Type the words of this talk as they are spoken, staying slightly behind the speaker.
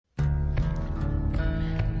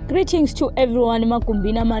Greetings to everyone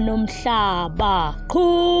emagumbini manomhlaba.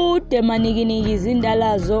 Qhude manikiniki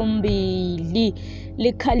izindala zombili.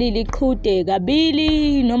 Likhalile iqhude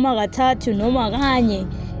kabili noma kathathu noma kanye.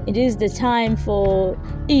 It is the time for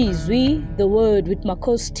Izwi, the word with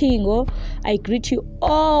Makhosi Thingo. I greet you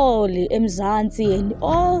all eMzansi and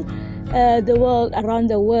all the world, around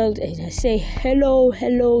the world, and I say hello,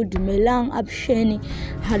 dumelang, absheni,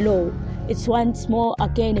 hello. It's once more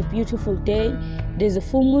again a beautiful day. There's a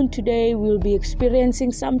full moon today. We'll be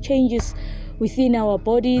experiencing some changes within our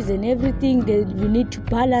bodies and everything that we need to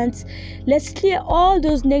balance. Let's clear all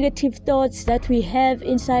those negative thoughts that we have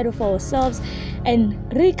inside of ourselves and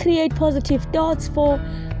recreate positive thoughts for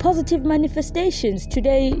positive manifestations.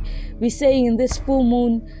 Today we're saying in this full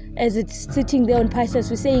moon, as it's sitting there on Pisces,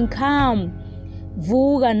 we're saying calm,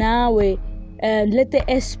 vuga nawe, let the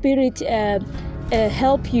air spirit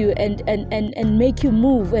help you and make you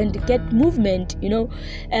move and get movement,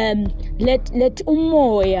 let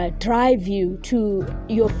umoya drive you to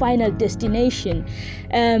your final destination.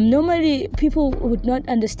 Normally people would not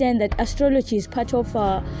understand that astrology is part of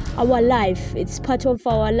our life. It's part of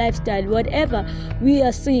our lifestyle. Whatever we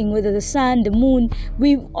are seeing, whether the sun, the moon,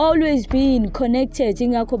 we've always been connected.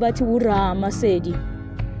 Ingakho bathi uRama Sedi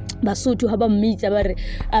basuthu abammitha bare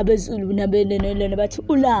abezulu nabenene bathi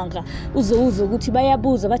ulanga uzo ukuthi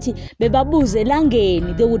bayabuza bathi bebabuze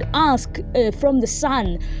elangeni. They would ask from the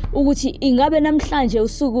sun ukuthi ingabe namhlanje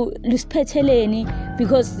usuku lisiphetheleni,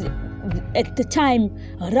 because at the time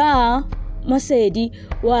Ra Masedi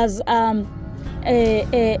was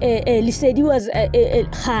Lisedi was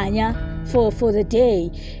khanya for the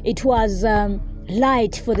day. It was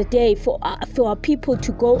light for the day for our people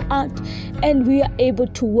to go out, and we are able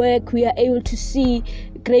to work. We are able to see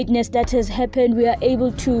greatness that has happened. We are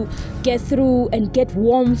able to get through and get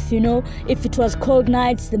warmth. If it was cold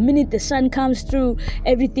nights, the minute the sun comes through,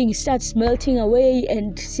 everything starts melting away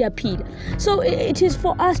and siapila. So it is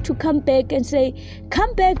for us to come back and say,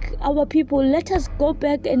 come back, our people. Let us go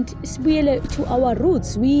back and to our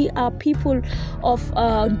roots. We are people of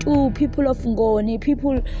Ntu, people of Ngoni,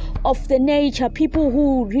 people of the nature, people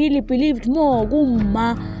who really believed more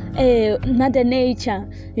Mother Nature,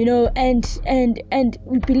 and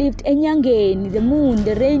we believed Enyangeni, the moon,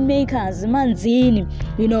 the rainmakers, Manzini.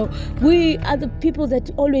 We are the people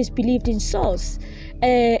that always believed in source.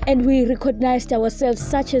 And we recognized ourselves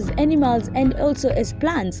such as animals and also as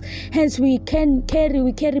plants. Hence we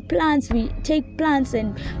carry plants, we take plants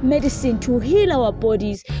and medicine to heal our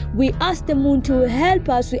bodies. We ask the moon to help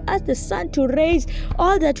us, we ask the sun to raise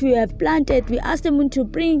all that we have planted, we ask the moon to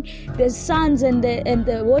bring the suns and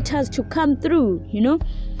the waters to come through,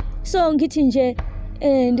 So ngithi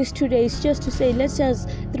in this 2 days, just to say, let's just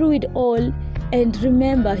through it all. And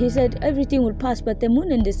remember, he said everything will pass, but the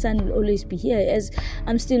moon and the sun will always be here. As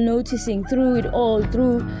I'm still noticing through it all,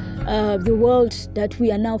 through the world that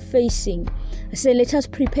we are now facing. I say, let us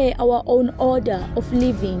prepare our own order of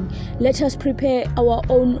living. Let us prepare our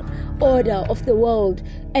own order of the world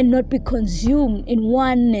and not be consumed in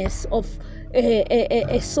oneness of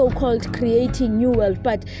a so-called creating new world,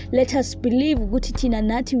 but let us believe Gutitina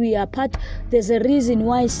Nati we are part. There's a reason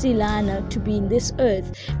why Silana to be in this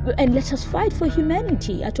earth, and let us fight for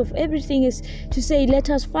humanity. Out of everything is to say, let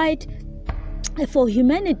us fight for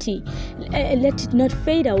humanity. Let it not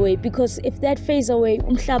fade away, because if that fades away,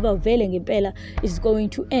 umhlaba vele ngempela is going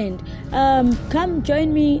to end. Come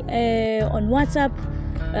join me on WhatsApp.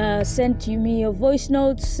 Send me your voice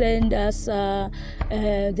notes, send us the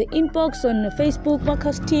inbox on Facebook.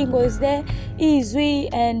 Makhosi Thingo is there, Izwi,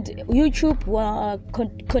 and YouTube.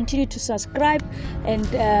 Continue to subscribe and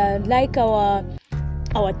like our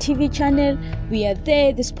TV channel. We are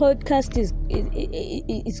there. This podcast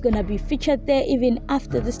is gonna be featured there. Even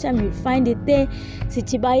after this time, you'll find it there.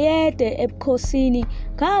 Sitibayete ebukhosini.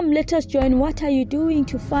 Come, let us join. What are you doing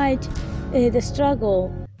to fight the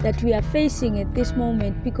struggle that we are facing at this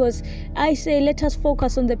moment? Because I say, let us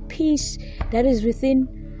focus on the peace that is within.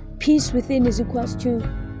 Peace within is equals to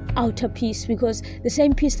outer peace, because the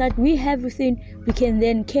same peace that we have within, we can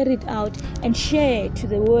then carry it out and share to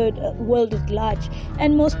the world at large.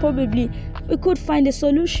 And most probably we could find a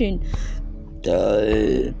solution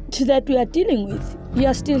to that we are dealing with. We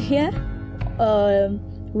are still here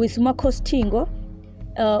with Makhosi Thingo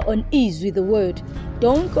on Izwi, the word.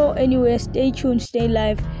 Don't go anywhere. Stay tuned, stay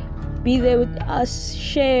live, be there with us,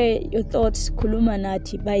 share your thoughts. Khuluma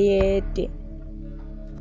nathi bayede.